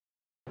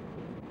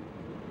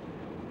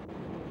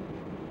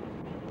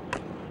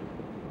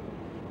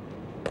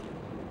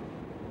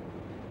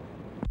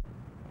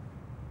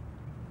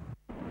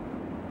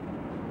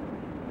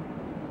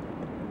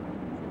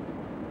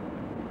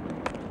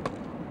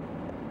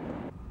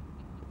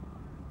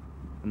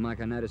And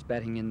Mike, I noticed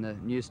batting in the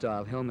new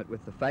style helmet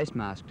with the face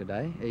mask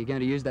today. Are you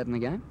going to use that in the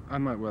game? I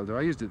might well do.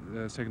 I used it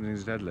second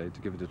innings at Adelaide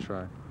to give it a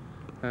try.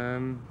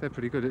 They're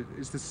pretty good.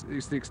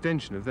 It's the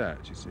extension of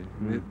that, you see.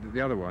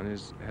 The other one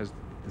has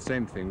the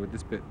same thing with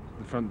this bit,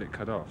 the front bit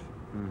cut off.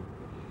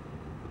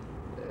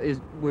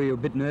 Were you a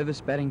bit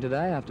nervous batting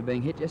today after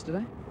being hit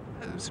yesterday?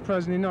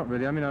 Surprisingly not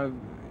really. I mean,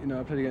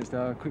 I played against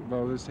our quick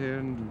bowlers here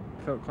and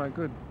felt quite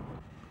good.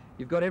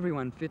 You've got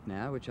everyone fit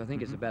now, which I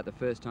think is about the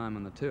first time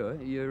on the tour.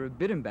 You're a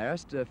bit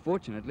embarrassed,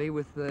 fortunately,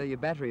 with your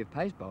battery of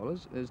pace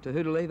bowlers as to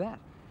who to leave out.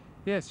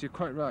 Yes, you're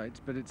quite right,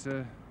 but it's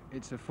a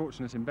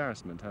fortunate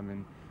embarrassment. I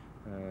mean,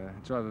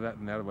 it's rather that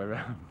than the other way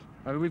around.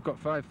 I mean, we've got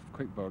 5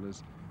 quick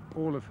bowlers,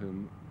 all of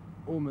whom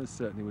almost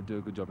certainly would do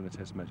a good job in a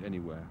test match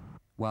anywhere.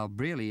 While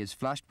Brearley is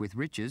flushed with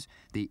riches,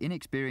 the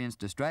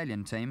inexperienced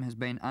Australian team has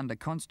been under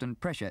constant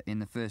pressure in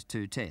the first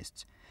 2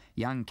 tests.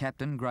 Young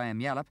captain Graham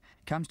Yallop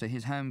comes to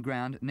his home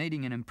ground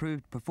needing an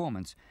improved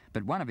performance,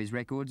 but one of his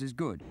records is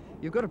good.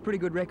 You've got a pretty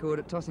good record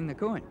at tossing the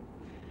coin.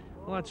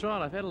 Well, that's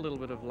right. I've had a little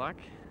bit of luck,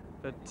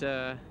 but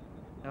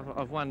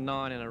I've won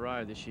 9 in a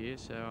row this year,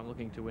 so I'm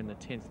looking to win the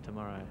 10th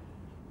tomorrow.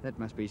 That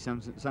must be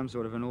some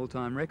sort of an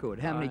all-time record.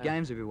 How many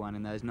games have you won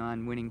in those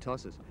 9 winning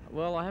tosses?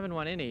 Well, I haven't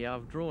won any.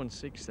 I've drawn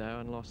 6 though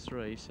and lost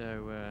 3.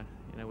 So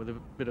you know, with a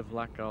bit of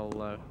luck,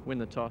 I'll win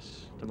the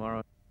toss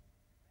tomorrow.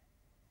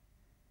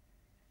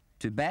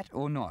 To bat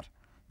or not,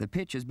 the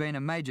pitch has been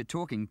a major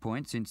talking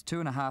point since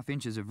 2.5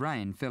 inches of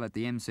rain fell at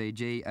the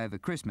MCG over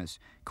Christmas,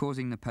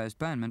 causing the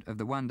postponement of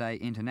the one-day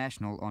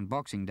international on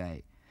Boxing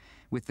Day.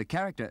 With the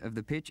character of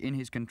the pitch in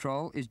his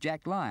control is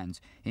Jack Lyons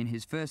in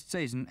his first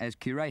season as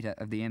curator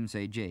of the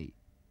MCG.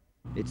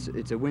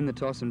 It's a win the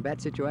toss and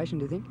bat situation,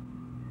 do you think?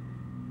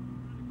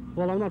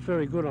 Well, I'm not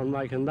very good on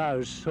making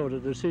those sort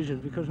of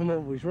decisions because I'm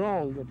always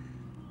wrong,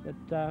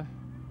 but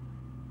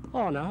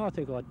oh no, I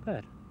think I'd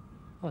bat.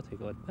 I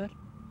think I'd bat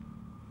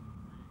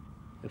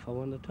if I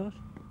won the toss,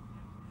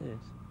 yes.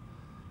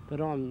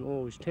 But I'm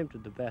always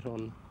tempted to bat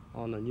on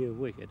a new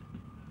wicket.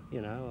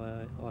 You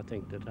know, I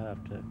think that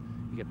after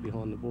you get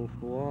behind the ball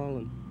for a while,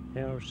 an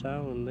hour or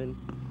so, and then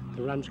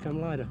the runs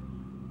come later.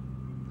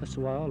 That's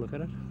the way I look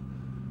at it.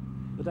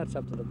 But that's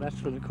up to the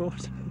batsman, of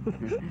course.